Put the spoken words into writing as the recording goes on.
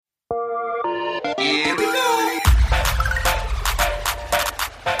Here we go.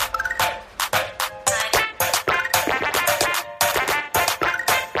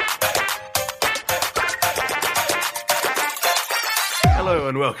 Hello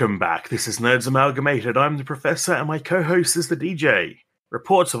and welcome back. This is Nerds Amalgamated. I'm the Professor and my co-host is the DJ.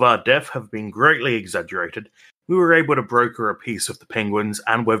 Reports of our death have been greatly exaggerated. We were able to broker a piece of the Penguins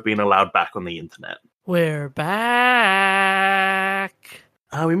and we've been allowed back on the internet. We're back.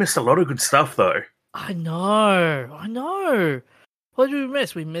 We missed a lot of good stuff though. I know. What did we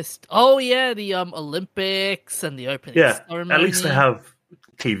miss? We missed, the Olympics and the opening ceremony. At least they have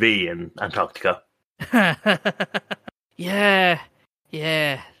TV in Antarctica. Yeah.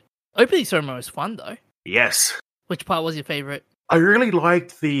 Opening ceremony was fun though. Yes. Which part was your favorite? I really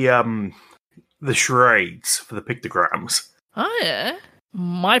liked the charades for the pictograms. Oh yeah.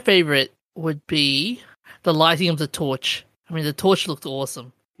 My favorite would be the lighting of the torch. I mean, the torch looked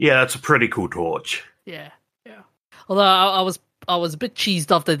awesome. Yeah, that's a pretty cool torch. Yeah. Although I was a bit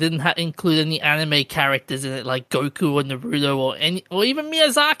cheesed off they didn't include any anime characters in it, like Goku or Naruto or even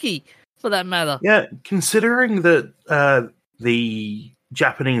Miyazaki, for that matter. Yeah, considering that the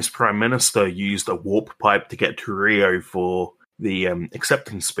Japanese Prime Minister used a warp pipe to get to Rio for the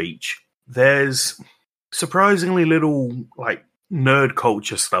acceptance speech, there's surprisingly little nerd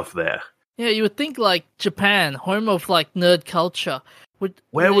culture stuff there. Yeah, you would think Japan, home of nerd culture,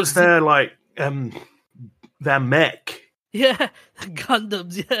 Where was their their mech? Yeah,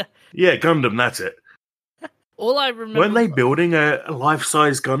 Gundams. Yeah. Yeah, Gundam. That's it. All I remember. Weren't they building a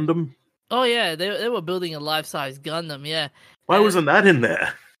life-size Gundam? Oh yeah, they were building a life-size Gundam. Yeah. Why wasn't that in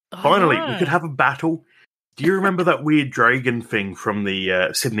there? Finally, we could have a battle. Do you remember that weird dragon thing from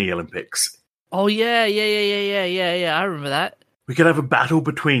the Sydney Olympics? Oh yeah. I remember that. We could have a battle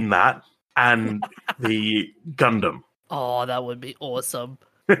between that and the Gundam. Oh, that would be awesome.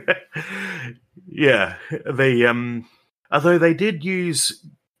 Yeah, they although they did use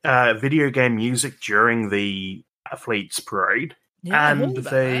video game music during the athletes parade, and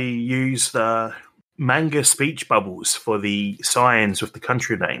they used manga speech bubbles for the signs with the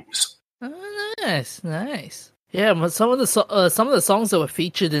country names. Oh, nice. Yeah, but some of the songs that were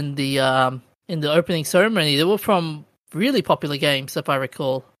featured in the opening ceremony, they were from really popular games, if I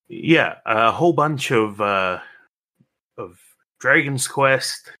recall. Yeah, a whole bunch of Dragon's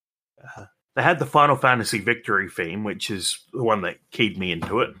Quest. They had the Final Fantasy Victory theme, which is the one that keyed me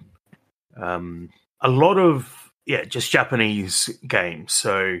into it. A lot of just Japanese games.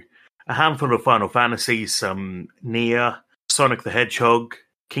 So a handful of Final Fantasies, some Nier, Sonic the Hedgehog,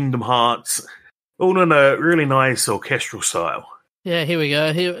 Kingdom Hearts, all in a really nice orchestral style. Yeah, here we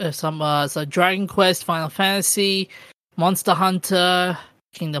go. Here are some so Dragon Quest, Final Fantasy, Monster Hunter,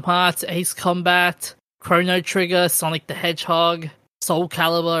 Kingdom Hearts, Ace Combat, Chrono Trigger, Sonic the Hedgehog, Soul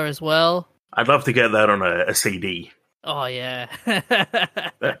Calibur as well. I'd love to get that on a CD. Oh, yeah.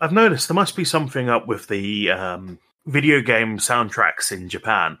 I've noticed there must be something up with the video game soundtracks in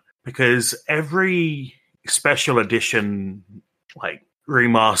Japan, because every special edition,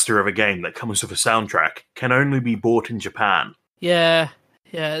 remaster of a game that comes with a soundtrack can only be bought in Japan. Yeah,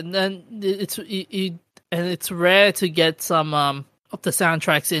 and then it's rare to get some of the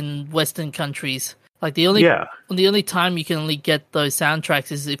soundtracks in Western countries. The only time you can only get those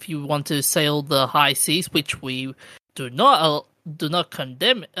soundtracks is if you want to sail the high seas, which we do not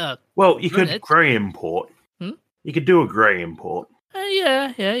condemn. Well, you could grey import. You could do a grey import.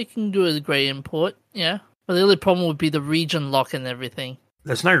 Yeah, you can do a grey import. Yeah, but the only problem would be the region lock and everything.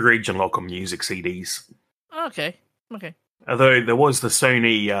 There's no region lock on music CDs. Okay. Although there was the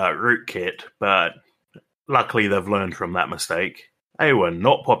Sony rootkit, but luckily they've learned from that mistake. They were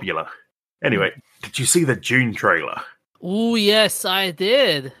not popular. Anyway, did you see the Dune trailer? Oh, yes, I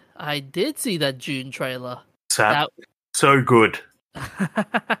did. I did see that Dune trailer. So good. When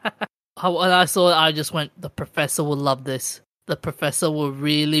I saw it, I just went, the Professor will love this. The Professor will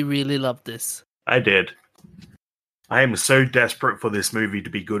really, really love this. I did. I am so desperate for this movie to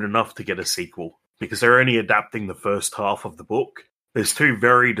be good enough to get a sequel, because they're only adapting the first half of the book. There's two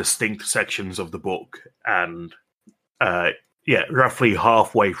very distinct sections of the book, and roughly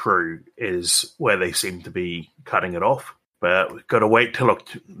halfway through is where they seem to be cutting it off. But we've got to wait till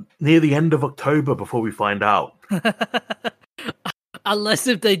near the end of October before we find out. Unless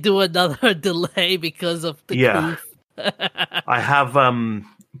if they do another delay because of the coup. I have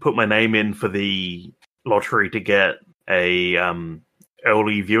put my name in for the lottery to get a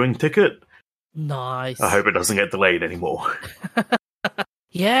early viewing ticket. Nice. I hope it doesn't get delayed anymore.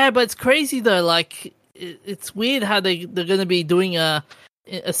 Yeah, but it's crazy though. It's weird how they're going to be doing a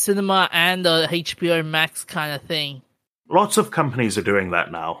cinema and a HBO Max kind of thing. Lots of companies are doing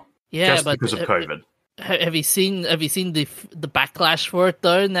that now. Yeah, just because of COVID. Have you seen the backlash for it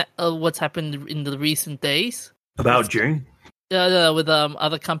though? What's happened in the recent days about June? With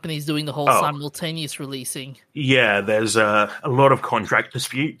other companies doing the whole simultaneous releasing. Yeah, there's a lot of contract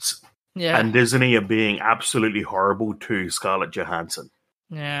disputes. Yeah, and Disney are being absolutely horrible to Scarlett Johansson.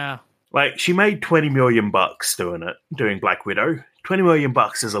 Yeah, like she made $20 million doing Black Widow. $20 million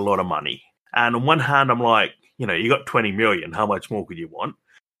is a lot of money. And on one hand, I'm like, you got 20 million. How much more could you want?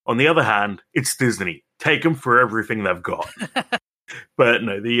 On the other hand, it's Disney. Take them for everything they've got. But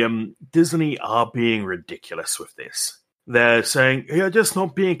no, the Disney are being ridiculous with this. They're saying, you're just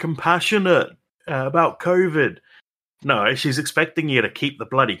not being compassionate about COVID. No, she's expecting you to keep the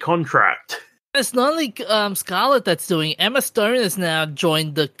bloody contract. It's not only Scarlett that's doing. Emma Stone has now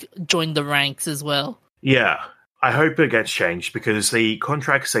joined the ranks as well. Yeah, I hope it gets changed because the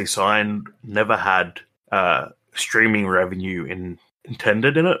contracts they signed never had streaming revenue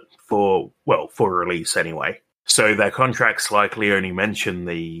intended in it for release anyway. So their contracts likely only mention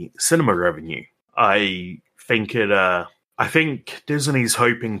the cinema revenue. I think Disney's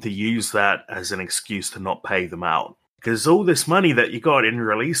hoping to use that as an excuse to not pay them out. Because all this money that you got in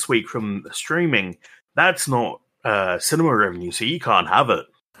release week from streaming, that's not cinema revenue, so you can't have it.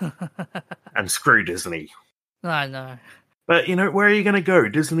 And screw Disney. I know. But, where are you going to go?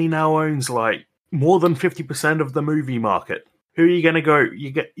 Disney now owns, more than 50% of the movie market. Who are you going to go?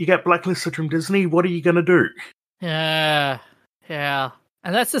 You get blacklisted from Disney? What are you going to do? Yeah.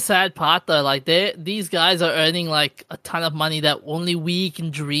 And that's the sad part, though. These guys are earning, a ton of money that only we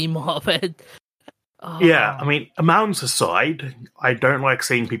can dream of it. Oh. Yeah, I mean, amounts aside, I don't like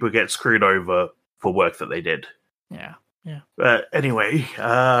seeing people get screwed over for work that they did. Yeah. But anyway,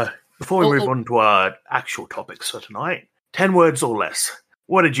 before we move on to our actual topics for tonight, 10 words or less.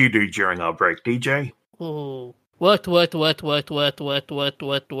 What did you do during our break, DJ? Oh, worked.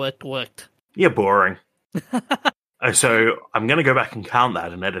 You're boring. So I'm going to go back and count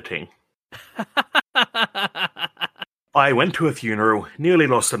that in editing. I went to a funeral, nearly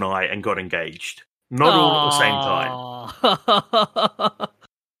lost an eye, and got engaged. Not all at the same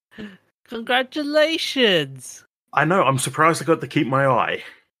time. Congratulations. I know, I'm surprised I got to keep my eye.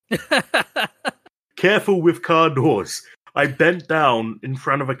 Careful with car doors. I bent down in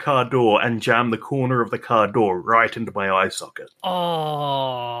front of a car door and jammed the corner of the car door right into my eye socket.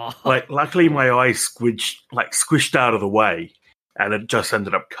 Oh. Luckily my eye squished out of the way and it just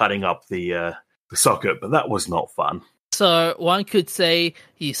ended up cutting up the socket, but that was not fun. So one could say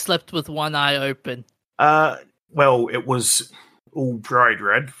you slept with one eye open. Well, it was all bright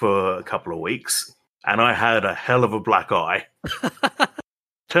red for a couple of weeks, and I had a hell of a black eye.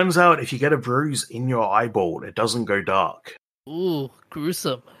 Turns out if you get a bruise in your eyeball, it doesn't go dark. Ooh,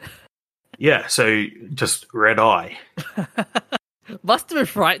 gruesome. Yeah, so just red eye. Must have been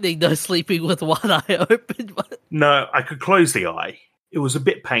frightening though, sleeping with one eye open. No, I could close the eye. It was a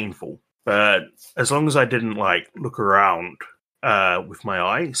bit painful. But as long as I didn't, look around with my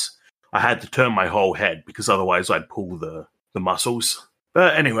eyes, I had to turn my whole head because otherwise I'd pull the muscles.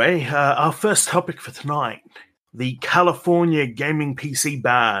 But anyway, our first topic for tonight, the California gaming PC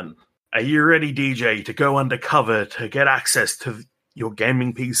ban. Are you ready, DJ, to go undercover to get access to your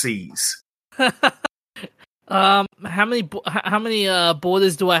gaming PCs? How many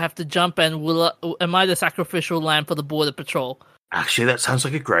borders do I have to jump, and am I the sacrificial lamb for the border patrol? Actually, that sounds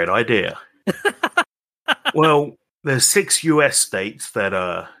like a great idea. Well, there's 6 US states that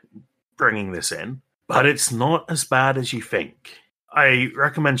are bringing this in, but it's not as bad as you think. I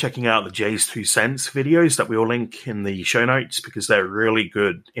recommend checking out the Jay's 2 Cents videos that we will link in the show notes because they're really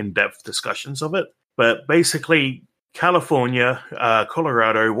good in-depth discussions of it. But basically, California,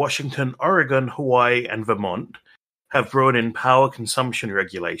 Colorado, Washington, Oregon, Hawaii, and Vermont have brought in power consumption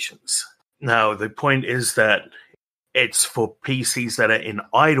regulations. Now, the point is that it's for PCs that are in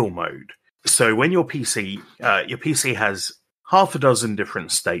idle mode. So when your PC has half a dozen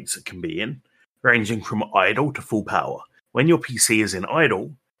different states it can be in, ranging from idle to full power. When your PC is in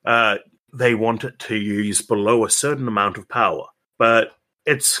idle, they want it to use below a certain amount of power. But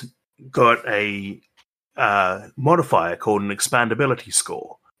it's got a modifier called an expandability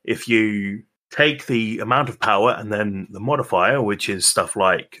score. If you take the amount of power and then the modifier, which is stuff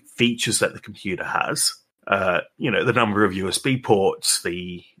like features that the computer has, the number of USB ports,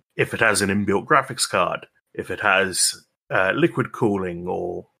 if it has an inbuilt graphics card, if it has liquid cooling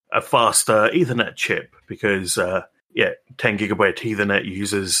or a faster Ethernet chip, because 10 gigabyte Ethernet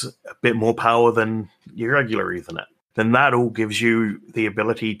uses a bit more power than your regular Ethernet, then that all gives you the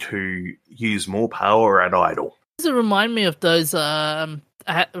ability to use more power at idle. Does it remind me of those? I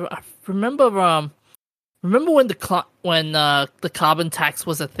remember Remember when the carbon tax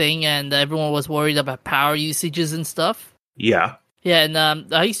was a thing and everyone was worried about power usages and stuff? Yeah. Yeah,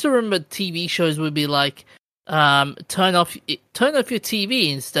 and I used to remember TV shows would be like, turn off your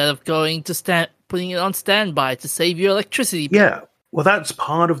TV instead of putting it on standby to save your electricity bill. Yeah, well, that's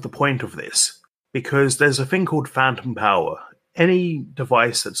part of the point of this, because there's a thing called phantom power. Any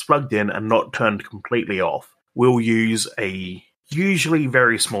device that's plugged in and not turned completely off will use a usually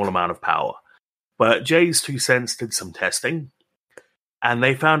very small amount of power. But Jay's 2 Cents did some testing, and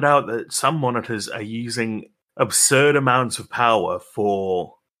they found out that some monitors are using absurd amounts of power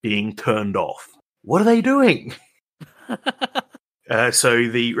for being turned off. What are they doing? So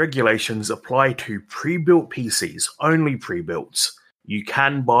the regulations apply to pre-built PCs, only pre-builts. You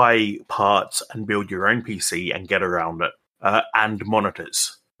can buy parts and build your own PC and get around it, and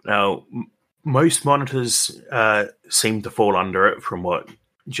monitors. Now, most monitors seem to fall under it from what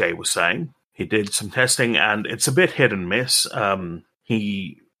Jay was saying. He did some testing, and it's a bit hit and miss.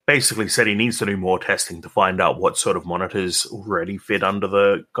 He basically said he needs to do more testing to find out what sort of monitors already fit under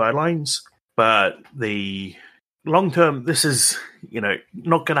the guidelines. But the long term, this is,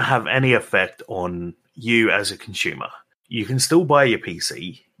 not going to have any effect on you as a consumer. You can still buy your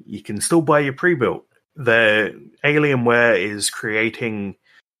PC. You can still buy your pre-built. The Alienware is creating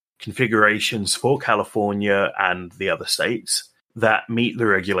configurations for California and the other states that meet the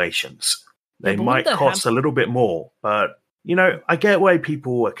regulations. They might cost a little bit more, but, I get why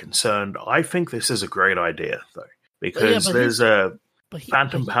people are concerned. I think this is a great idea, though, because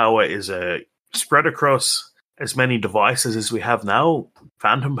phantom power is spread across as many devices as we have now.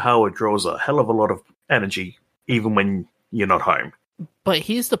 Phantom power draws a hell of a lot of energy, even when you're not home. But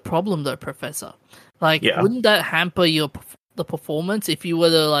here's the problem, though, Professor. Wouldn't that hamper the performance if you were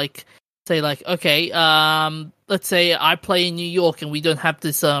to say okay, let's say I play in New York and we don't have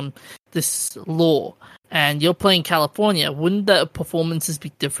this law, and you're playing California? Wouldn't the performances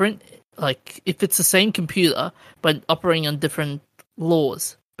be different? If it's the same computer but operating on different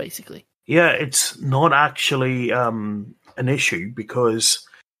laws, basically. Yeah, it's not actually an issue because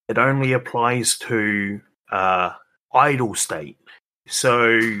it only applies to idle state.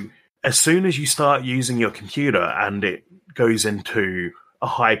 So as soon as you start using your computer and it goes into a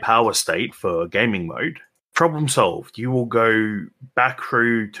high power state for gaming mode, problem solved. You will go back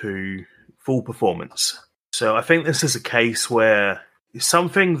through to full performance. So I think this is a case where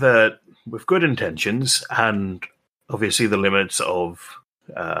something that, with good intentions and obviously the limits of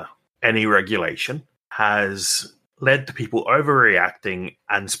any regulation, has led to people overreacting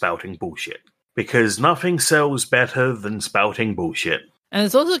and spouting bullshit. Because nothing sells better than spouting bullshit. And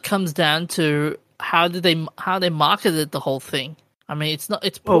it also comes down to how they marketed the whole thing. I mean,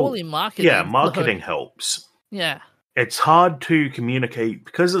 it's poorly marketed. Yeah, marketing helps. Yeah. It's hard to communicate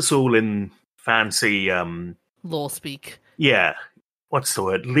because it's all in fancy law speak. Yeah. What's the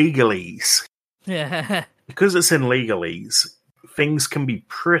word? Legalese. Yeah. Because it's in legalese, things can be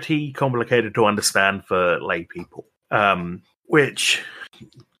pretty complicated to understand for lay people. Which,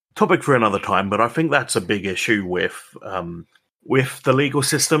 topic for another time, but I think that's a big issue with the legal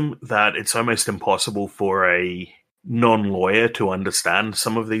system, that it's almost impossible for a non-lawyer to understand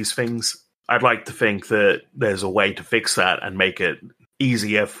some of these things. I'd like to think that there's a way to fix that and make it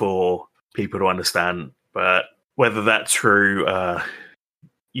easier for people to understand, but whether that's through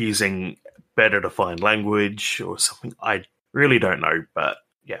using better defined language or something, I really don't know. But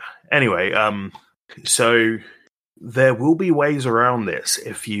yeah, anyway, so there will be ways around this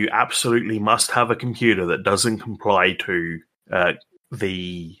if you absolutely must have a computer that doesn't comply to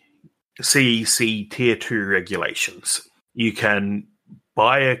the CEC Tier 2 regulations. You can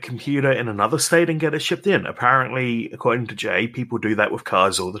buy a computer in another state and get it shipped in. Apparently, according to Jay, people do that with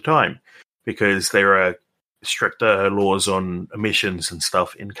cars all the time because there are stricter laws on emissions and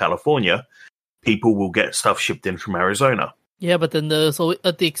stuff in California. People will get stuff shipped in from Arizona. Yeah, but then there's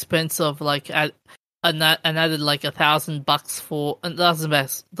at the expense of added $1,000 for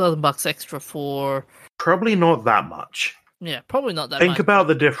 $1,000 extra for. Probably not that much. Yeah, probably not that much. Think about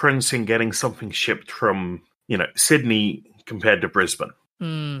the difference in getting something shipped from, Sydney compared to Brisbane.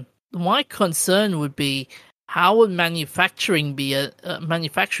 My concern would be how would manufacturing be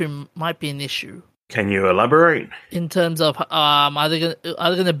manufacturing might be an issue. Can you elaborate? In terms of are they going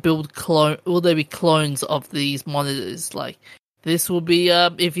to build will there be clones of these monitors? This will be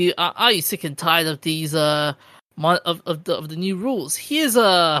if you are you sick and tired of these of the new rules? Here's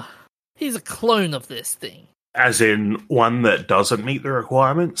a clone of this thing. As in one that doesn't meet the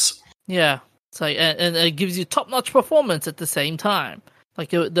requirements? Yeah. So and it gives you top-notch performance at the same time.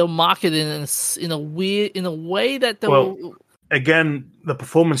 They'll market it in a way that they'll. Well, again, the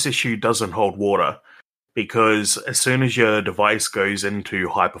performance issue doesn't hold water because as soon as your device goes into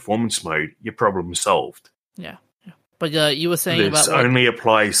high performance mode, your problem is solved. Yeah. But you were saying this about only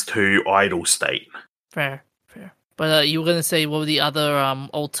applies to idle state. Fair. But you were going to say what were the other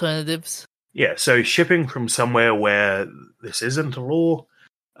alternatives? Yeah, so shipping from somewhere where this isn't a law,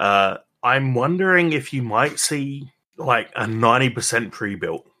 I'm wondering if you might see like a 90%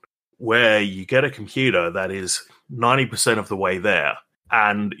 pre-built, where you get a computer that is 90% of the way there,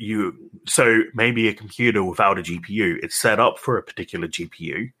 and so maybe a computer without a GPU, it's set up for a particular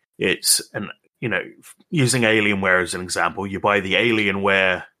GPU. It's using Alienware as an example, you buy the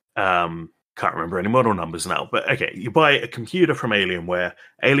Alienware, can't remember any model numbers now, but okay, you buy a computer from Alienware,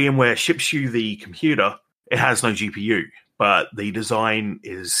 Alienware ships you the computer, it has no GPU, but the design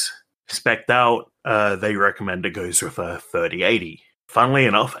is spec'd out, they recommend it goes with a 3080. Funnily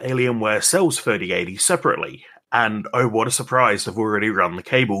enough, Alienware sells 3080 separately, and oh what a surprise, they've already run the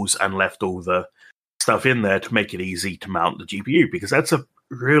cables and left all the stuff in there to make it easy to mount the GPU, because that's a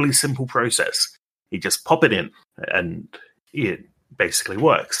really simple process. You just pop it in, and it basically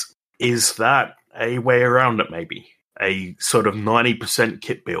works. Is that a way around it, maybe? A sort of 90%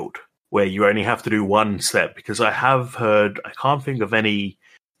 kit build, where you only have to do one step? Because I have heard, I can't think of any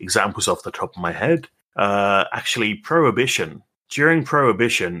examples off the top of my head. Actually, Prohibition. During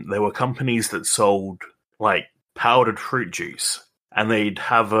Prohibition, there were companies that sold, like, powdered fruit juice. And they'd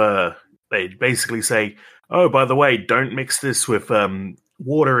basically say, oh, by the way, don't mix this with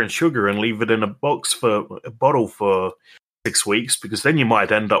water and sugar and leave it in a bottle for 6 weeks, because then you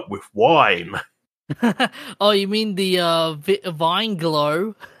might end up with wine. Oh, you mean the Vine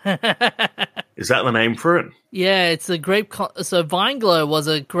Glow? Is that the name for it? Yeah, it's a grape. So Vine Glow was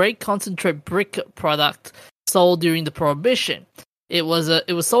a grape concentrate brick product sold during the Prohibition. It was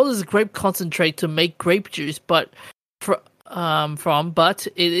sold as a grape concentrate to make grape juice, but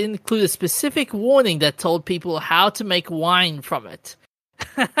it included a specific warning that told people how to make wine from it.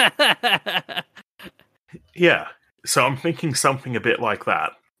 Yeah. So I'm thinking something a bit like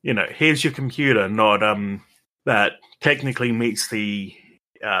that. Here's your computer, not that technically meets the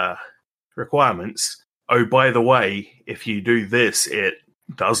requirements. Oh, by the way, if you do this, it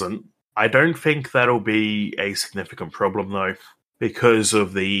doesn't. I don't think that'll be a significant problem though, because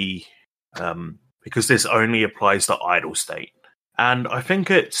of because this only applies to idle state, and I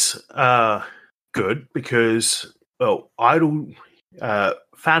think it's good because idle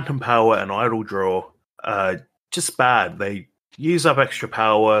phantom power and idle draw. Just bad. They use up extra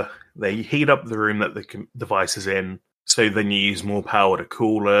power, they heat up the room that the device is in, so then you use more power to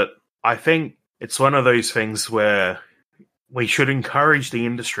cool it. I think it's one of those things where we should encourage the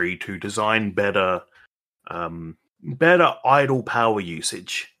industry to design better idle power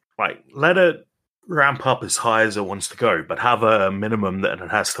usage. Like, let it ramp up as high as it wants to go, but have a minimum that it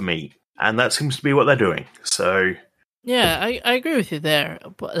has to meet. And that seems to be what they're doing. So yeah, I agree with you there.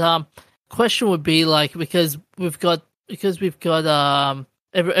 But question would be like, because we've got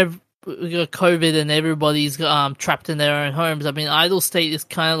COVID and everybody's trapped in their own homes. I mean, idle state is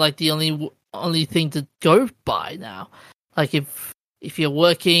kind of like the only thing to go by now. Like if you're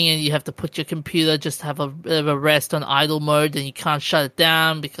working and you have to put your computer just to have a bit of a rest on idle mode, then you can't shut it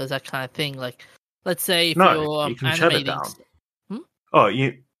down because that kind of thing. Like, let's say if you're you can animating. shut it down. Oh,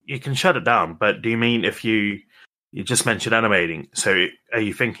 you can shut it down, but do you mean if you just mentioned animating? So are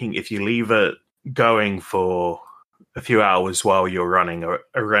you thinking if you leave it going for a few hours while you're running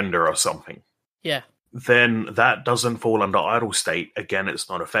a render or something? Yeah. Then that doesn't fall under idle state. Again, it's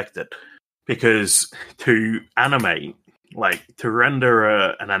not affected. Because to animate, like to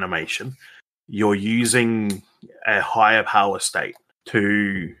render an animation, you're using a higher power state.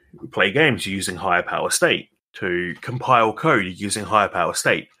 To play games, you're using higher power state. To compile code, you're using higher power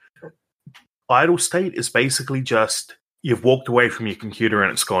state. Idle state is basically just you've walked away from your computer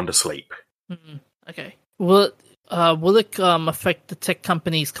and it's gone to sleep. Mm-hmm. Okay. Will it affect the tech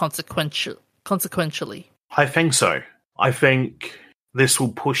companies consequentially? I think so. I think this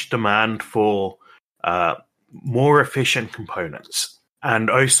will push demand for more efficient components. And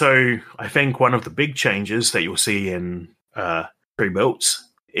also, I think one of the big changes that you'll see in pre-builts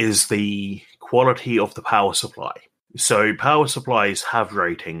is the quality of the power supply. So power supplies have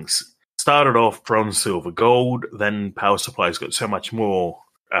ratings. Started off bronze, silver, gold, then power supplies got so much more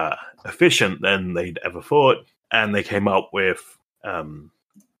efficient than they'd ever thought, and they came up with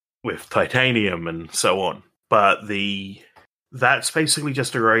titanium and so on. But that's basically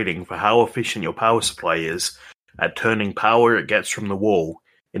just a rating for how efficient your power supply is at turning power it gets from the wall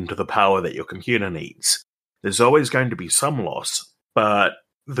into the power that your computer needs. There's always going to be some loss, but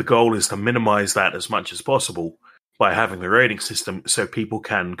the goal is to minimize that as much as possible by having the rating system so people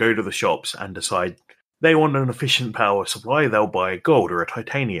can go to the shops and decide, they want an efficient power supply, they'll buy a gold or a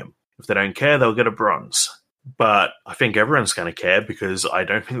titanium. If they don't care, they'll get a bronze. But I think everyone's going to care because I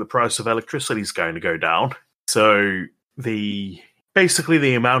don't think the price of electricity is going to go down. So basically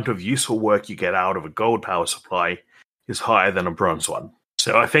the amount of useful work you get out of a gold power supply is higher than a bronze one.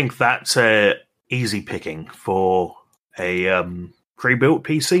 So I think that's easy picking for a pre-built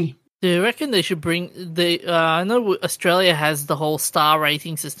PC. Do you reckon they should bring I know Australia has the whole star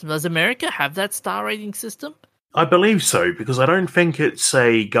rating system. Does America have that star rating system? I believe so, because I don't think it's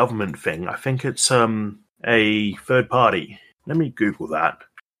a government thing. I think it's a third party. Let me Google that.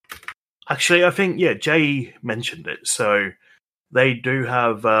 Actually, I think, Jay mentioned it. So they do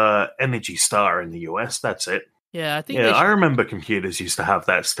have Energy Star in the US. That's it. Yeah, I think. Yeah, I remember computers used to have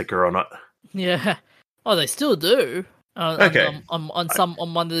that sticker on it. Yeah. Oh, they still do. Okay. On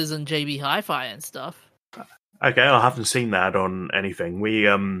monitors and JB Hi-Fi and stuff. Okay, I haven't seen that on anything. We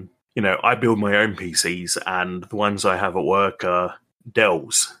I build my own PCs, and the ones I have at work are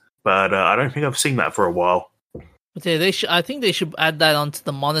Dell's, but I don't think I've seen that for a while. But yeah, I think they should add that onto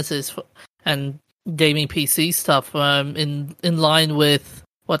the monitors and gaming PC stuff, in line with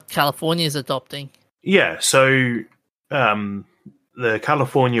what California is adopting. Yeah, so the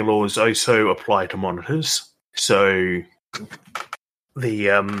California laws also apply to monitors. So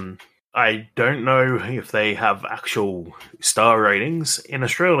I don't know if they have actual star ratings. In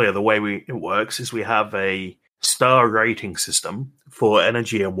Australia, the way it works is we have a star rating system for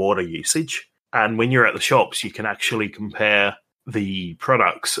energy and water usage. And when you're at the shops, you can actually compare the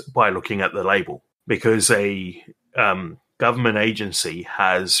products by looking at the label. Because a government agency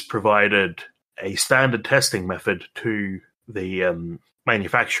has provided a standard testing method to the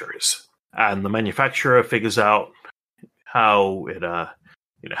manufacturers. And the manufacturer figures out how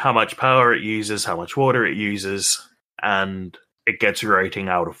how much power it uses, how much water it uses, and it gets a rating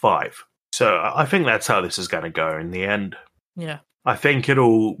out of 5. So I think that's how this is going to go in the end. Yeah. I think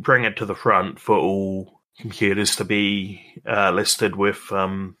it'll bring it to the front for all computers to be listed with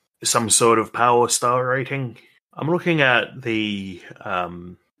some sort of power star rating. I'm looking at the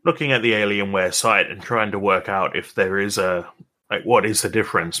Alienware site and trying to work out if there is what is the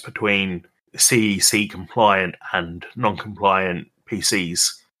difference between CEC compliant and non-compliant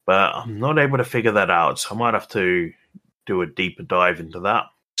PCs, but I'm not able to figure that out, so I might have to do a deeper dive into that.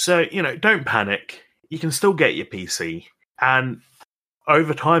 So, don't panic. You can still get your PC, and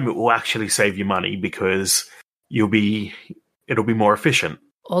over time it will actually save you money because it'll be more efficient.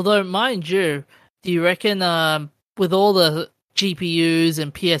 Although, mind you, do you reckon with all the GPUs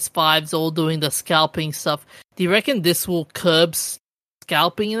and PS5s all doing the scalping stuff, do you reckon this will curb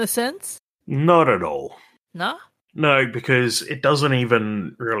scalping in a sense? Not at all. No? No, because it doesn't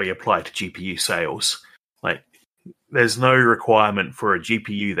even really apply to GPU sales. Like, there's no requirement for a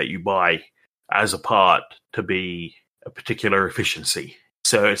GPU that you buy as a part to be a particular efficiency.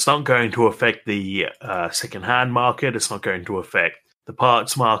 So it's not going to affect the second-hand market. It's not going to affect the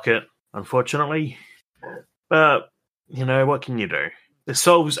parts market, unfortunately. But, what can you do? It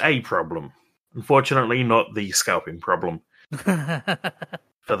solves a problem. Unfortunately, not the scalping problem.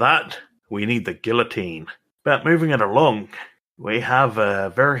 For that, we need the guillotine. But moving it along, we have a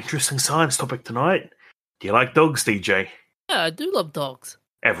very interesting science topic tonight. Do you like dogs, DJ? Yeah, I do love dogs.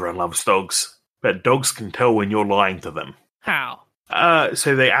 Everyone loves dogs, but dogs can tell when you're lying to them. How?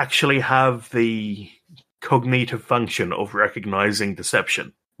 So they actually have the cognitive function of recognizing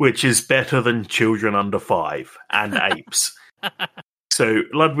deception, which is better than children under 5 and apes. So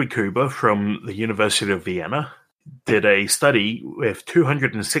Ludwig Kuber from the University of Vienna did a study with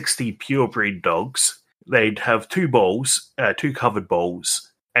 260 purebred dogs. They'd have two covered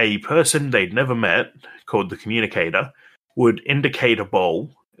bowls. A person they'd never met, called the communicator, would indicate a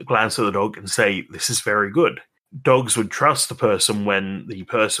bowl, glance at the dog, and say, "This is very good." Dogs would trust the person when the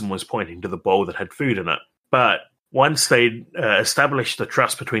person was pointing to the bowl that had food in it. But once they'd established the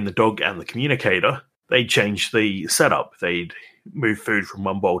trust between the dog and the communicator, they'd change the setup. They'd move food from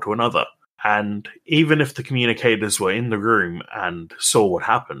one bowl to another. And even if the communicators were in the room and saw what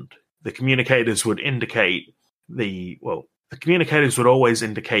happened, the communicators would always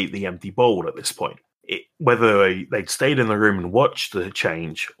indicate the empty bowl at this point, whether they'd stayed in the room and watched the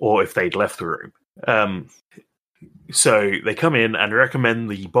change or if they'd left the room. So they come in and recommend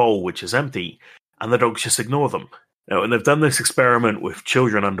the bowl which is empty, and the dogs just ignore them. Now, and they've done this experiment with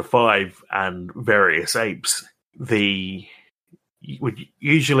children under 5 and various apes. They would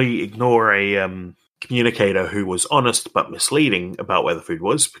usually ignore a communicator who was honest but misleading about where the food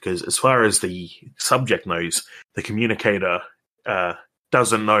was, because as far as the subject knows, the communicator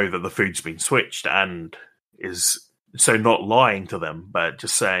doesn't know that the food's been switched and is so not lying to them, but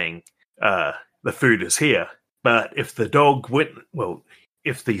just saying, the food is here. But if the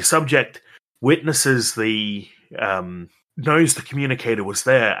if the subject witnesses knows the communicator was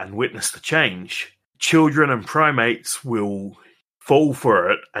there and witnessed the change, children and primates will fall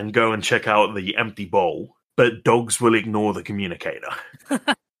for it and go and check out the empty bowl, but dogs will ignore the communicator.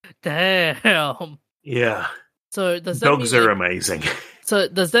 Damn. Yeah. So does that dogs mean, are amazing. So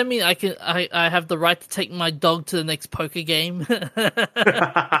does that mean I have the right to take my dog to the next poker game?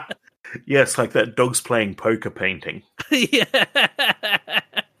 Yes, like that dog's playing poker painting. Yeah.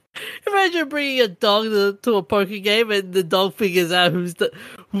 Imagine bringing a dog to a poker game and the dog figures out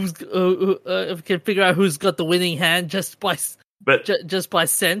can figure out who's got the winning hand just by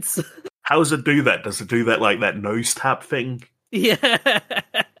sense. How does it do that? Does it do that like that nose tap thing? Yeah.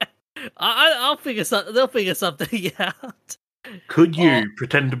 I'll figure something. They'll figure something out. Could you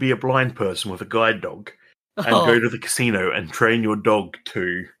pretend to be a blind person with a guide dog and go to the casino and train your dog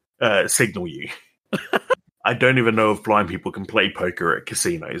to signal you? I don't even know if blind people can play poker at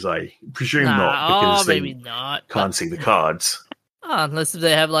casinos. I presume not, because maybe not. Can't see the cards. Unless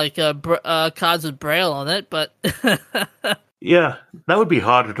they have like cards with braille on it, but yeah, that would be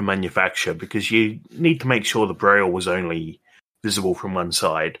harder to manufacture because you need to make sure the braille was only visible from one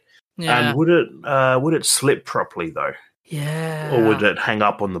side. Yeah. And would it slip properly though? Yeah. Or would it hang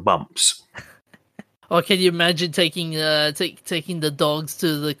up on the bumps? Or can you imagine taking the dogs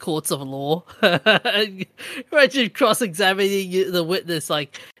to the courts of law? Imagine cross-examining the witness,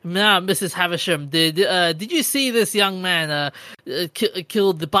 like, "Now, Mrs. Havisham, did you see this young man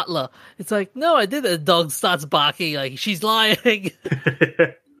killed the butler?" It's like, "No, I didn't." The dog starts barking, like, "She's lying."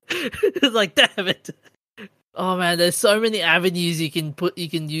 It's like, damn it. Oh man, there's so many avenues you can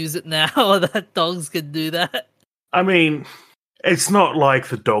use it now that dogs can do that. I mean, it's not like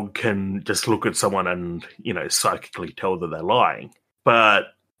the dog can just look at someone and, psychically tell that they're lying.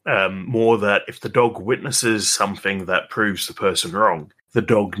 But more that if the dog witnesses something that proves the person wrong, the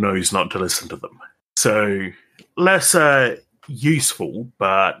dog knows not to listen to them. So, less useful,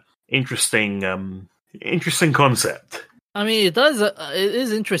 but interesting concept. I mean, it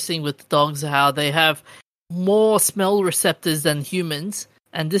is interesting with dogs how they have more smell receptors than humans.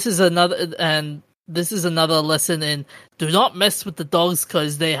 And this is another lesson in do not mess with the dogs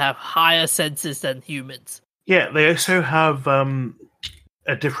because they have higher senses than humans. Yeah, they also have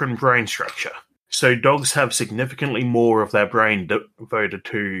a different brain structure. So dogs have significantly more of their brain devoted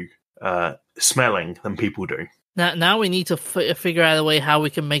to smelling than people do. Now we need to figure out a way how we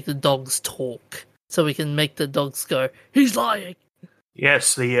can make the dogs talk. So we can make the dogs go, "He's lying."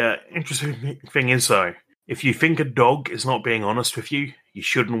 Yes, the interesting thing is, though, if you think a dog is not being honest with you, you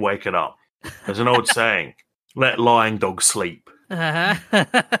shouldn't wake it up. There's an old saying, "Let lying dogs sleep." Uh-huh.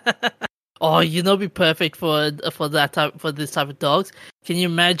 Oh, be perfect for this type of dogs. Can you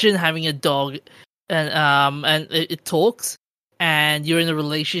imagine having a dog and it talks and you're in a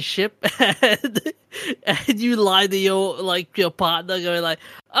relationship and you lie to your partner going like,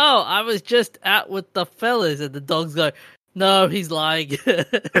 "Oh, I was just out with the fellas," and the dog's go, "No, he's lying."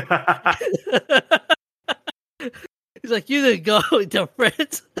 He's like, "You didn't go with your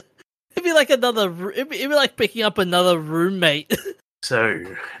friends." It'd be like picking up another roommate. So,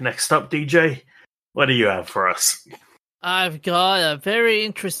 next up, DJ, what do you have for us? I've got a very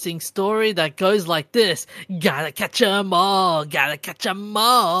interesting story that goes like this. Gotta catch 'em all,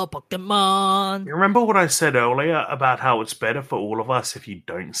 Pokemon. You remember what I said earlier about how it's better for all of us if you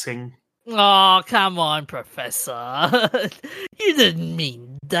don't sing? Oh, come on, Professor. You didn't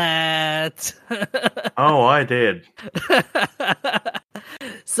mean that. Oh, I did.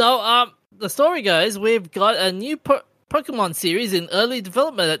 So, the story goes, we've got a new Pokemon series in early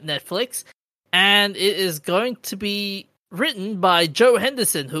development at Netflix, and it is going to be written by Joe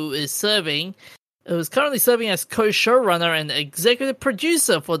Henderson, who is currently serving as co-showrunner and executive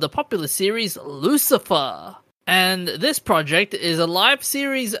producer for the popular series Lucifer. And this project is a live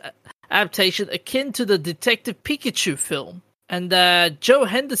series adaptation akin to the Detective Pikachu film. And Joe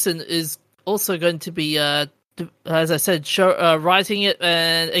Henderson is also going to be, as I said, writing it,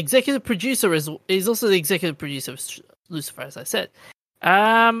 and executive producer is also the executive producer of Lucifer, as I said.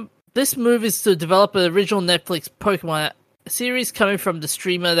 This move is to develop an original Netflix Pokemon series coming from the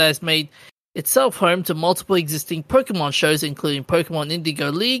streamer that has made itself home to multiple existing Pokemon shows, including Pokemon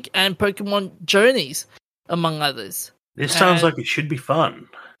Indigo League and Pokemon Journeys, among others. This sounds like it should be fun.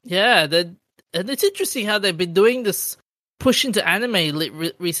 Yeah, and it's interesting how they've been doing this push into anime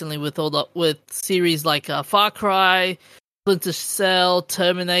recently with series like Far Cry, Splinter Cell,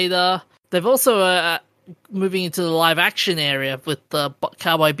 Terminator. They've also moving into the live action area with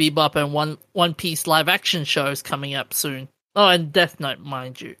Cowboy Bebop and One Piece live action shows coming up soon. Oh, and Death Note,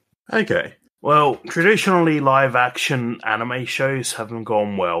 mind you. Okay. Well, traditionally live-action anime shows haven't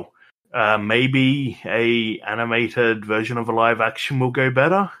gone well. Maybe a animated version of a live-action will go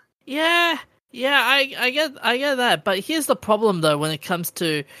better. Yeah, I get that. But here's the problem, though, when it comes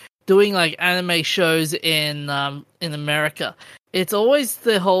to doing like anime shows in America. It's always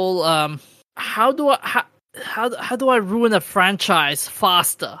the whole how do I ruin a franchise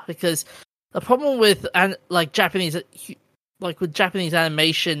faster? Because the problem with Japanese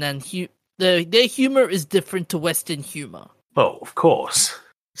animation and their humor is different to Western humor. Oh, of course.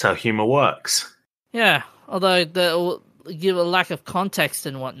 That's how humor works. Yeah, although they'll give a lack of context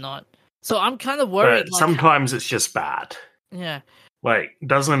and whatnot. So I'm kind of worried. But sometimes it's just bad. Yeah. Like,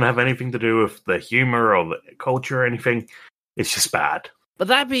 doesn't have anything to do with the humor or the culture or anything. It's just bad. But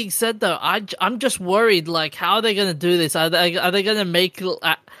that being said, though, I'm just worried. Like, how are they going to do this? Are they going to make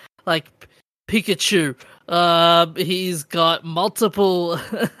like Pikachu? He's got multiple.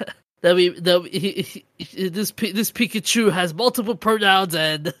 This Pikachu has multiple pronouns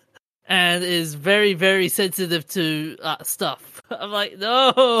and is very, very sensitive to stuff. I'm like,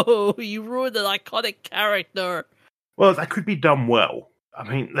 no, you ruined an iconic character. Well, that could be done well. I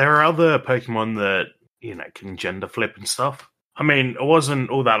mean, there are other Pokemon that, can gender flip and stuff. I mean, it wasn't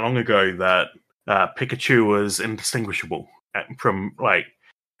all that long ago that Pikachu was indistinguishable from,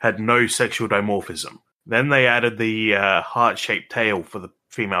 had no sexual dimorphism. Then they added the heart-shaped tail for the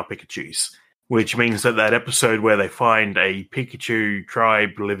female Pikachus, which means that episode where they find a Pikachu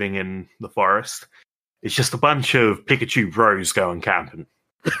tribe living in the forest, it's just a bunch of Pikachu bros going camping.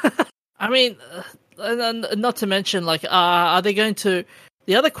 I mean, not to mention, are they going to...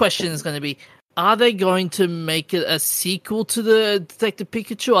 The other question is going to be, are they going to make it a sequel to the Detective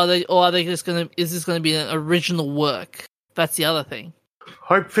Pikachu? Are they just going to... Is this going to be an original work? That's the other thing.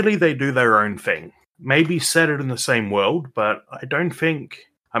 Hopefully they do their own thing. Maybe set it in the same world, but I don't think...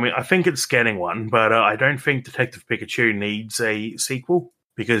 I mean, I think it's getting one, but I don't think Detective Pikachu needs a sequel,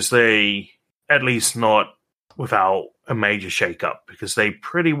 because they... At least not without a major shakeup, because they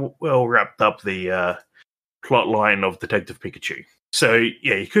pretty well wrapped up the plot line of Detective Pikachu. So,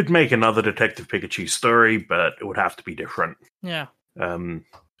 yeah, you could make another Detective Pikachu story, but it would have to be different. Yeah.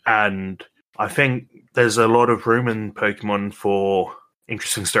 And I think there's a lot of room in Pokemon for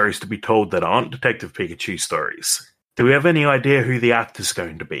interesting stories to be told that aren't Detective Pikachu stories. Do we have any idea who the actor's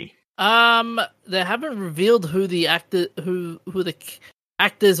going to be? They haven't revealed who the actors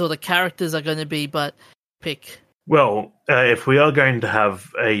or the characters are going to be, but pick. Well, if we are going to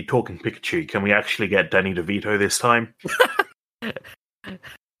have a talking Pikachu, can we actually get Danny DeVito this time?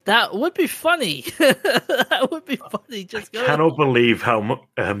 That would be funny. That would be funny. I cannot believe how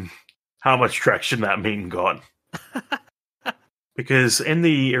much traction that meme got. Because in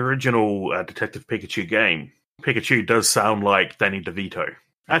the original Detective Pikachu game, Pikachu does sound like Danny DeVito.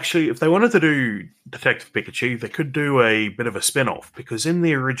 Actually, if they wanted to do Detective Pikachu, they could do a bit of a spin-off, because in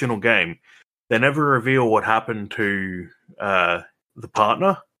the original game, they never reveal what happened to the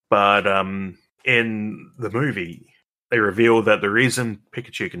partner, but in the movie, they reveal that the reason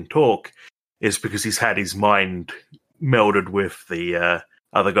Pikachu can talk is because he's had his mind melded with the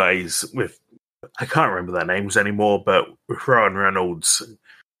other guys with... I can't remember their names anymore, but with Ryan Reynolds.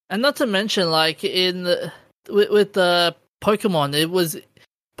 And not to mention, with the Pokemon, it was...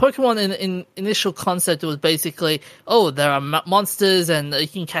 Pokemon in initial concept, it was basically, there are monsters and you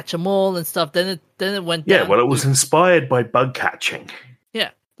can catch them all and stuff. Then it went down. Yeah, well, it was inspired by bug catching. Yeah,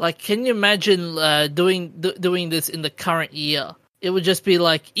 can you imagine doing this in the current year? It would just be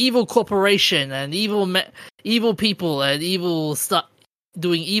like evil corporation and evil people and evil stuff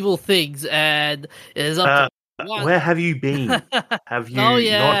doing evil things, and it is up to... Where have you been? Have you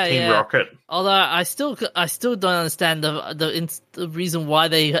not Team Rocket? Although I still don't understand the reason why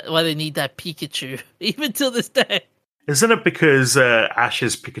they need that Pikachu even till this day. Isn't it because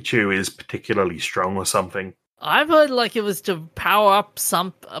Ash's Pikachu is particularly strong or something? I've heard it was to power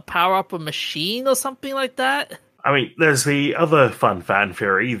up a machine or something like that. I mean, there's the other fun fan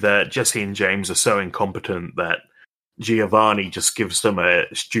theory that Jesse and James are so incompetent that Giovanni just gives them a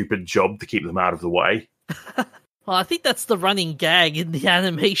stupid job to keep them out of the way. Well, I think that's the running gag in the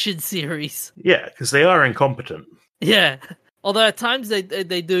animation series. Yeah, because they are incompetent. Yeah, although at times they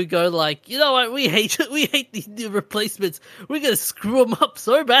do go like, you know what, we hate these new replacements. We're gonna screw them up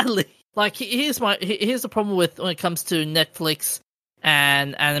so badly. Here's the problem with when it comes to Netflix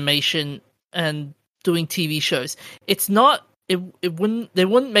and animation and doing TV shows. It's not. They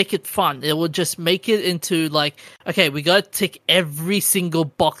wouldn't make it fun. It would just make it into okay, we gotta tick every single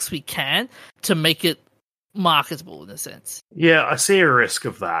box we can to make it marketable in a sense. Yeah, I see a risk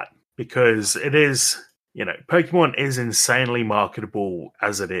of that, because it is, Pokemon is insanely marketable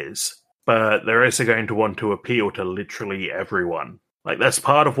as it is, but they're also going to want to appeal to literally everyone. Like, that's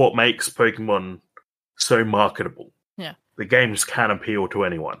part of what makes Pokemon so marketable. Yeah. The games can appeal to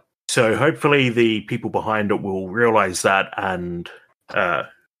anyone. So hopefully the people behind it will realize that and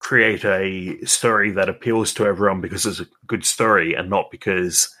create a story that appeals to everyone because it's a good story and not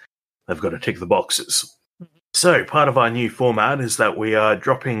because they've got to tick the boxes. So part of our new format is that we are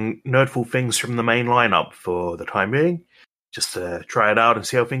dropping Nerdful things from the main lineup for the time being, just to try it out and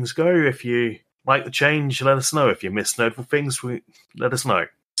see how things go. If you like the change, let us know. If you miss Nerdful things, let us know.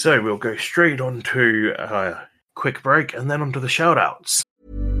 So we'll go straight on to a quick break and then on to the shout-outs.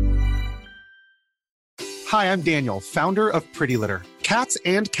 Hi, I'm Daniel, founder of Pretty Litter. Cats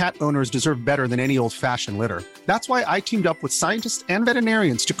and cat owners deserve better than any old-fashioned litter. That's why I teamed up with scientists and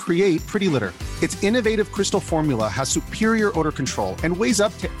veterinarians to create Pretty Litter. Its innovative crystal formula has superior odor control and weighs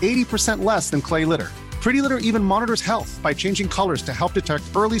up to 80% less than clay litter. Pretty Litter even monitors health by changing colors to help detect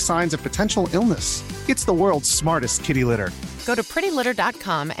early signs of potential illness. It's the world's smartest kitty litter. Go to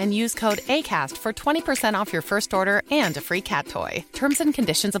prettylitter.com and use code ACAST for 20% off your first order and a free cat toy. Terms and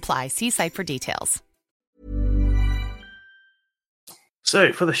conditions apply. See site for details.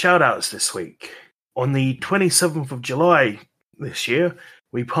 So, for the shout-outs this week, on the 27th of July this year,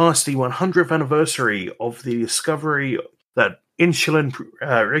 we passed the 100th anniversary of the discovery that insulin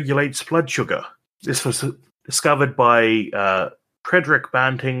regulates blood sugar. This was discovered by Frederick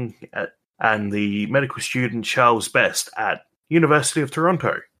Banting and the medical student Charles Best at University of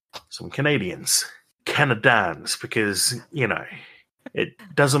Toronto. Some Canadians. Canadians, because, it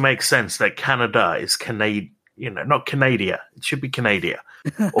doesn't make sense that Canada is not Canada. It should be Canada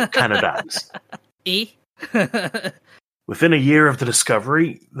or Canadians. Within a year of the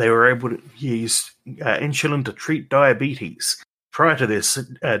discovery, they were able to use insulin to treat diabetes. Prior to this,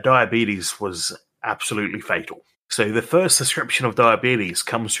 diabetes was absolutely fatal. So the first description of diabetes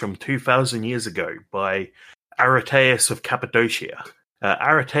comes from 2,000 years ago by Aretaeus of Cappadocia.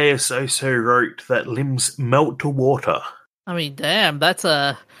 Aretaeus also wrote that limbs melt to water. I mean, damn, that's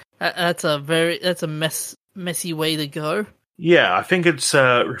a messy way to go. Yeah, I think it's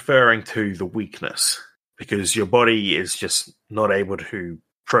referring to the weakness, because your body is just not able to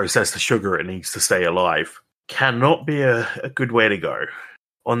process the sugar it needs to stay alive. Cannot be a good way to go.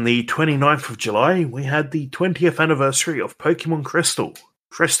 On the 29th of July, we had the 20th anniversary of Pokemon Crystal.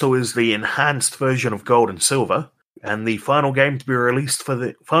 Crystal is the enhanced version of Gold and Silver, and the final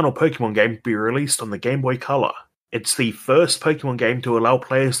Pokemon game to be released on the Game Boy Color. It's the first Pokemon game to allow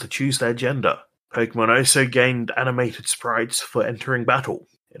players to choose their gender. Pokemon also gained animated sprites for entering battle.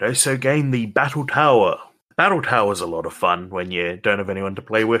 It also gained the Battle Tower. Battle Tower is a lot of fun when you don't have anyone to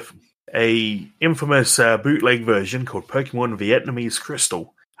play with. A infamous bootleg version called Pokemon Vietnamese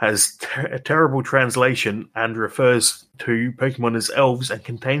Crystal has a terrible translation and refers to Pokemon as elves and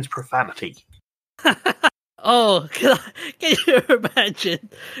contains profanity. Oh, can you imagine?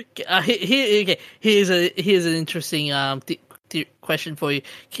 Here's an interesting question for you.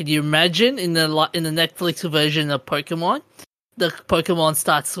 Can you imagine in the Netflix version of Pokemon, the Pokemon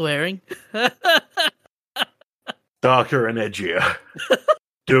start swearing? Darker and edgier.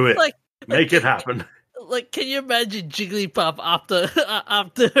 Do it. Make it happen. Can you imagine Jigglypuff after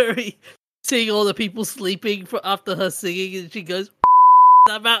seeing all the people sleeping after her singing, and she goes,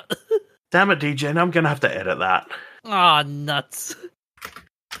 "I'm out." Damn it, DJ! Now I'm gonna have to edit that. Ah, nuts.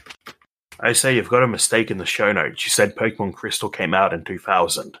 I say you've got a mistake in the show notes. You said Pokemon Crystal came out in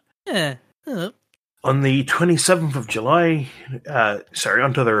 2000. Yeah. On the 27th of July,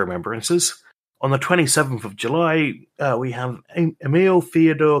 onto the remembrances. On the 27th of July, we have Emil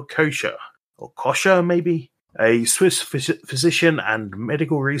Theodor Kocher, or Kosher maybe, a Swiss physician and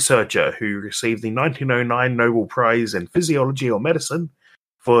medical researcher who received the 1909 Nobel Prize in Physiology or Medicine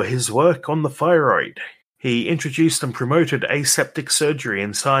for his work on the thyroid. He introduced and promoted aseptic surgery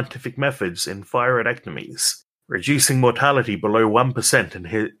and scientific methods in thyroidectomies, reducing mortality below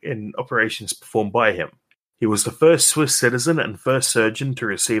 1% in operations performed by him. He was the first Swiss citizen and first surgeon to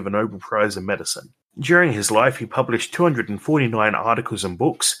receive a Nobel Prize in Medicine. During his life, he published 249 articles and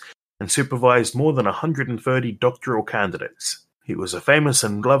books and supervised more than 130 doctoral candidates. He was a famous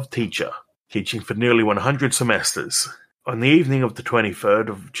and loved teacher, teaching for nearly 100 semesters. On the evening of the 23rd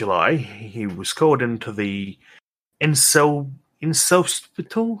of July, he was called into the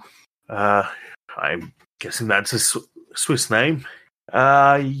Inselspital. I'm guessing that's a Swiss name.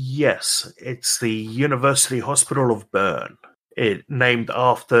 Yes, it's the University Hospital of Bern. It named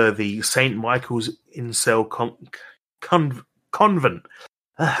after the St. Michael's Insel Convent.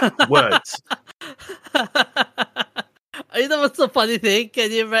 Words. You know what's the funny thing?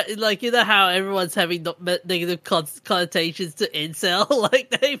 Can you you know how everyone's having negative connotations to incel? Like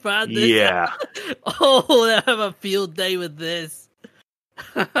they found this. Yeah. Oh, they have a field day with this.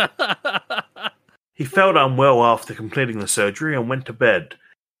 He felt unwell after completing the surgery and went to bed,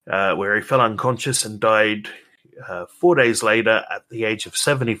 where he fell unconscious and died 4 days later at the age of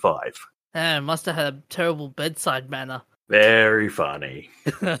 75. Must have had a terrible bedside manner. Very funny.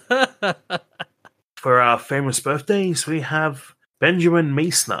 For our famous birthdays, we have Benjamin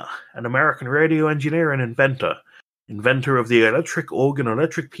Meissner, an American radio engineer and inventor of the electric organ,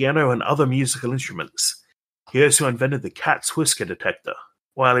 electric piano, and other musical instruments. He also invented the Cat's Whisker detector.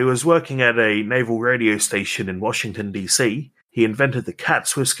 While he was working at a naval radio station in Washington, D.C., he invented the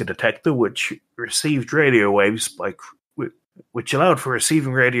Cat's Whisker detector, which allowed for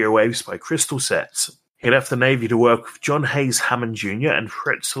receiving radio waves by crystal sets. He left the Navy to work with John Hayes Hammond Jr. and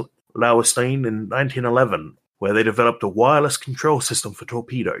Fritz Lauerstein in 1911, where they developed a wireless control system for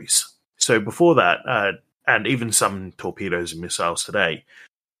torpedoes. So before that, and even some torpedoes and missiles today,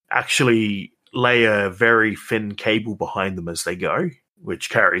 actually lay a very thin cable behind them as they go, which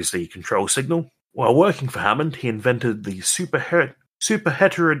carries the control signal. While working for Hammond, he invented the super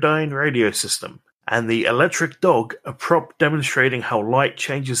heterodyne radio system, and the electric dog, a prop demonstrating how light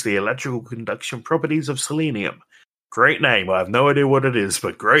changes the electrical conduction properties of selenium. Great name. I have no idea what it is,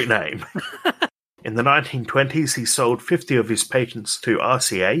 but great name. In the 1920s, he sold 50 of his patents to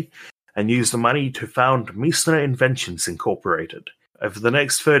RCA and used the money to found Meissner Inventions Incorporated. Over the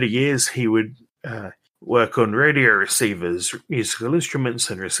next 30 years, he would work on radio receivers, musical instruments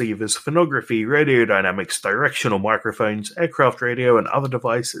and receivers, phonography, radiodynamics, directional microphones, aircraft radio, and other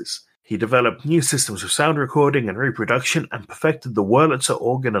devices. He developed new systems of sound recording and reproduction and perfected the Wurlitzer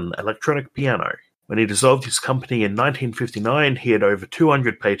organ and electronic piano. When he dissolved his company in 1959, he had over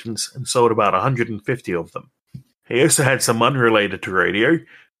 200 patents and sold about 150 of them. He also had some unrelated to radio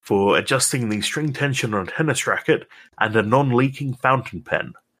for adjusting the string tension on a tennis racket and a non-leaking fountain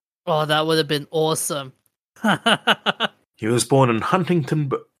pen. Oh, that would have been awesome. He was born in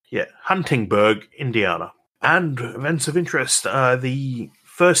Huntingburg, Indiana. And events of interest, the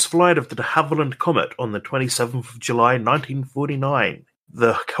first flight of the de Havilland Comet on the 27th of July 1949.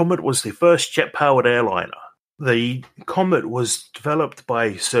 The Comet was the first jet-powered airliner. The Comet was developed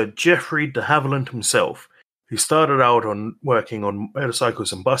by Sir Geoffrey de Havilland himself, who started out on working on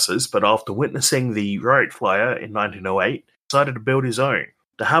motorcycles and buses, but after witnessing the Wright Flyer in 1908, decided to build his own.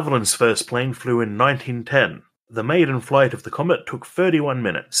 De Havilland's first plane flew in 1910. The maiden flight of the Comet took 31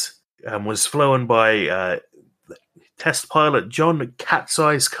 minutes and was flown by test pilot John Cat's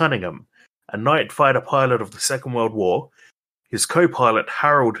Eyes Cunningham, a night fighter pilot of the Second World War, his co-pilot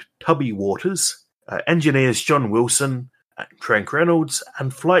Harold Tubby Waters, engineers John Wilson, Frank Reynolds,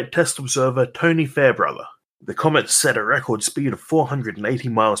 and flight test observer Tony Fairbrother. The Comet set a record speed of 480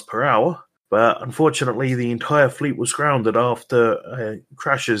 miles per hour, but unfortunately the entire fleet was grounded after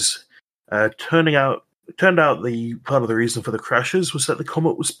crashes. Turned out the part of the reason for the crashes was that the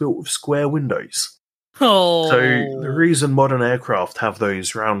Comet was built with square windows. Oh. So the reason modern aircraft have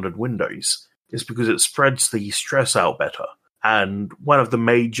those rounded windows is because it spreads the stress out better. And one of the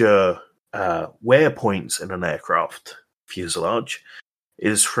major wear points in an aircraft fuselage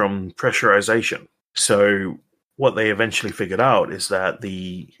is from pressurization. So what they eventually figured out is that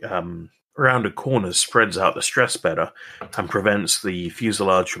the rounded corners spreads out the stress better and prevents the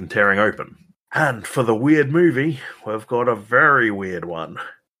fuselage from tearing open. And for the weird movie, we've got a very weird one.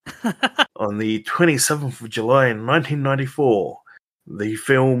 On the 27th of July in 1994, the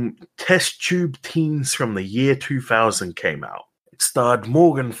film Test Tube Teens from the year 2000 came out. It starred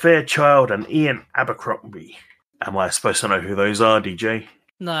Morgan Fairchild and Ian Abercrombie. Am I supposed to know who those are, DJ?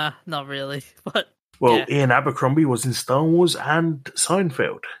 Nah, not really. But well, yeah. Ian Abercrombie was in Star Wars and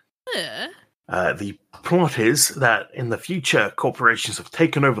Seinfeld. Yeah. The plot is that in the future, corporations have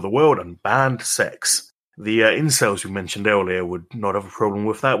taken over the world and banned sex. The incels we mentioned earlier would not have a problem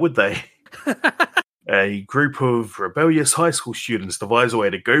with that, would they? A group of rebellious high school students devise a way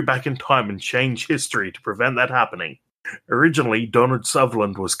to go back in time and change history to prevent that happening. Originally, Donald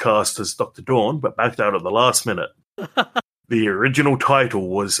Sutherland was cast as Dr. Dawn, but backed out at the last minute. The original title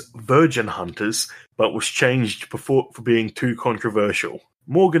was Virgin Hunters, but was changed for being too controversial.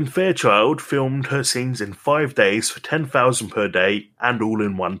 Morgan Fairchild filmed her scenes in 5 days for $10,000 per day and all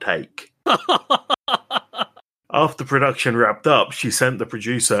in one take. After production wrapped up, she sent the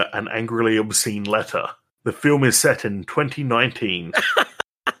producer an angrily obscene letter. The film is set in 2019.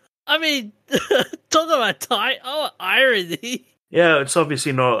 I mean, talk about irony. Yeah, it's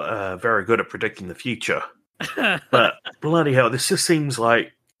obviously not very good at predicting the future. But bloody hell, this just seems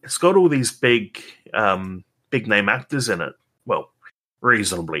like it's got all these big big name actors in it. Well,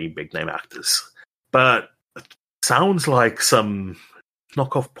 reasonably big name actors. But it sounds like some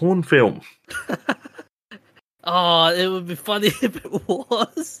knockoff porn film. Oh, it would be funny if it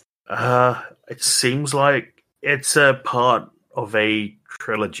was. It seems like it's a part of a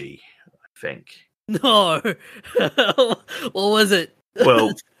trilogy, I think. No. What was it?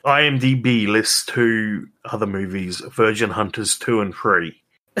 Well, IMDb lists 2 other movies, Virgin Hunters 2 and 3,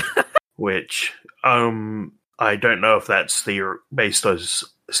 which I don't know if that's based as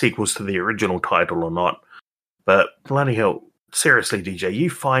sequels to the original title or not. But bloody hell, seriously, DJ, you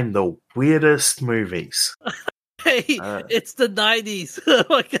find the weirdest movies. Hey, it's the 90s.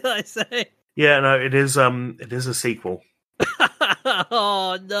 What can I say? Yeah, no, it is a sequel.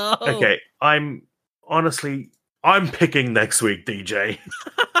 Oh no. Okay, I'm picking next week, DJ.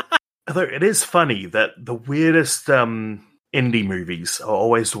 Although it is funny that the weirdest indie movies are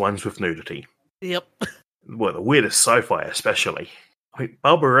always the ones with nudity. Yep. Well, the weirdest sci-fi especially. I mean,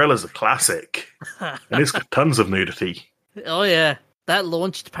 Barbarella's a classic. And it's got tons of nudity. Oh yeah. That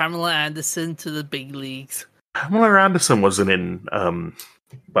launched Pamela Anderson to the big leagues. Pamela Anderson wasn't in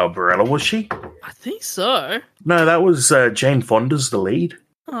Barbarella, was she? I think so. No, that was Jane Fonda's the lead.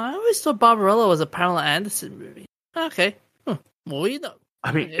 Oh, I always thought Barbarella was a Pamela Anderson movie. Okay. Well, you know.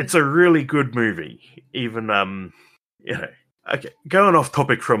 I mean, it's a really good movie. Even, okay, going off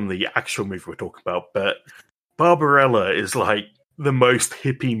topic from the actual movie we're talking about, but Barbarella is like the most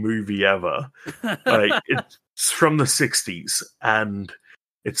hippie movie ever. Like, it's from the 60s, and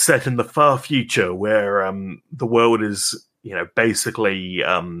it's set in the far future where the world is, basically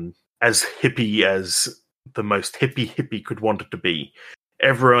as hippie as the most hippie could want it to be.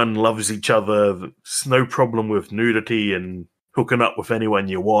 Everyone loves each other. There's no problem with nudity and hooking up with anyone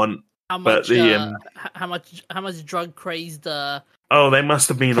you want. How much drug crazed? Oh, they must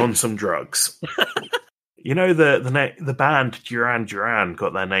have been on some drugs. The band Duran Duran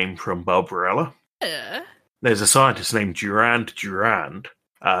got their name from Barbarella. Yeah. There's a scientist named Durand Durand.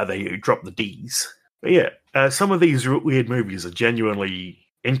 They dropped the D's. But yeah, some of these weird movies are genuinely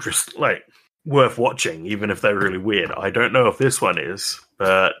worth watching, even if they're really weird. I don't know if this one is,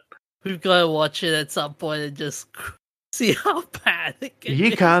 but we've got to watch it at some point and just see how bad it gets.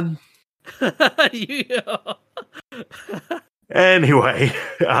 You can. Anyway,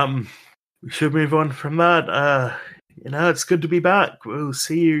 we should move on from that. It's good to be back. We'll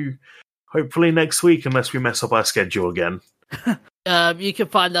see you hopefully next week, unless we mess up our schedule again. You can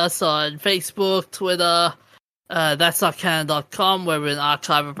find us on Facebook, Twitter, that'snotcanon.com, where we're an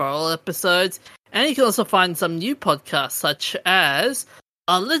archive of our old episodes. And you can also find some new podcasts, such as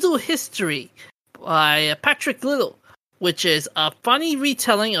A Little History by Patrick Little, which is a funny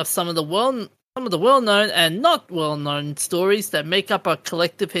retelling of some of the well-known and not well-known stories that make up our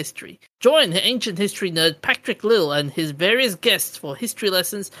collective history. Join the ancient history nerd Patrick Little and his various guests for history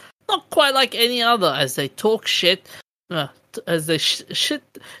lessons not quite like any other, as they talk shit, shit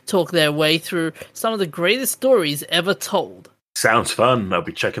talk their way through some of the greatest stories ever told. Sounds fun. I'll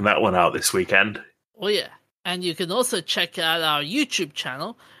be checking that one out this weekend. Oh yeah, and you can also check out our YouTube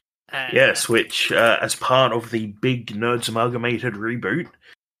channel. Yes, which, as part of the big Nerds Amalgamated reboot,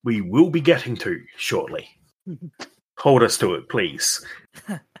 we will be getting to shortly. Hold us to it, please.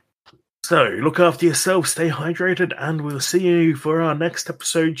 So, look after yourself, stay hydrated, and we'll see you for our next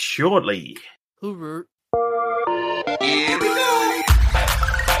episode shortly. Hooroo. Here we go.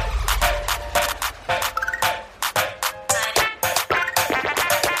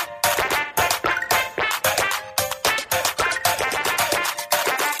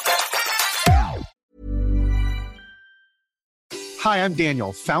 Hi, I'm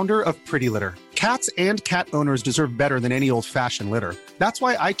Daniel, founder of Pretty Litter. Cats and cat owners deserve better than any old-fashioned litter. That's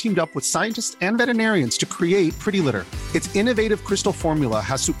why I teamed up with scientists and veterinarians to create Pretty Litter. Its innovative crystal formula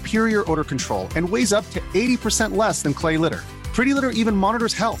has superior odor control and weighs up to 80% less than clay litter. Pretty Litter even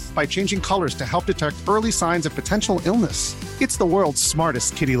monitors health by changing colors to help detect early signs of potential illness. It's the world's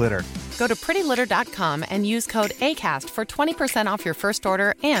smartest kitty litter. Go to prettylitter.com and use code ACAST for 20% off your first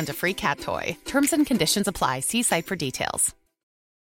order and a free cat toy. Terms and conditions apply. See site for details.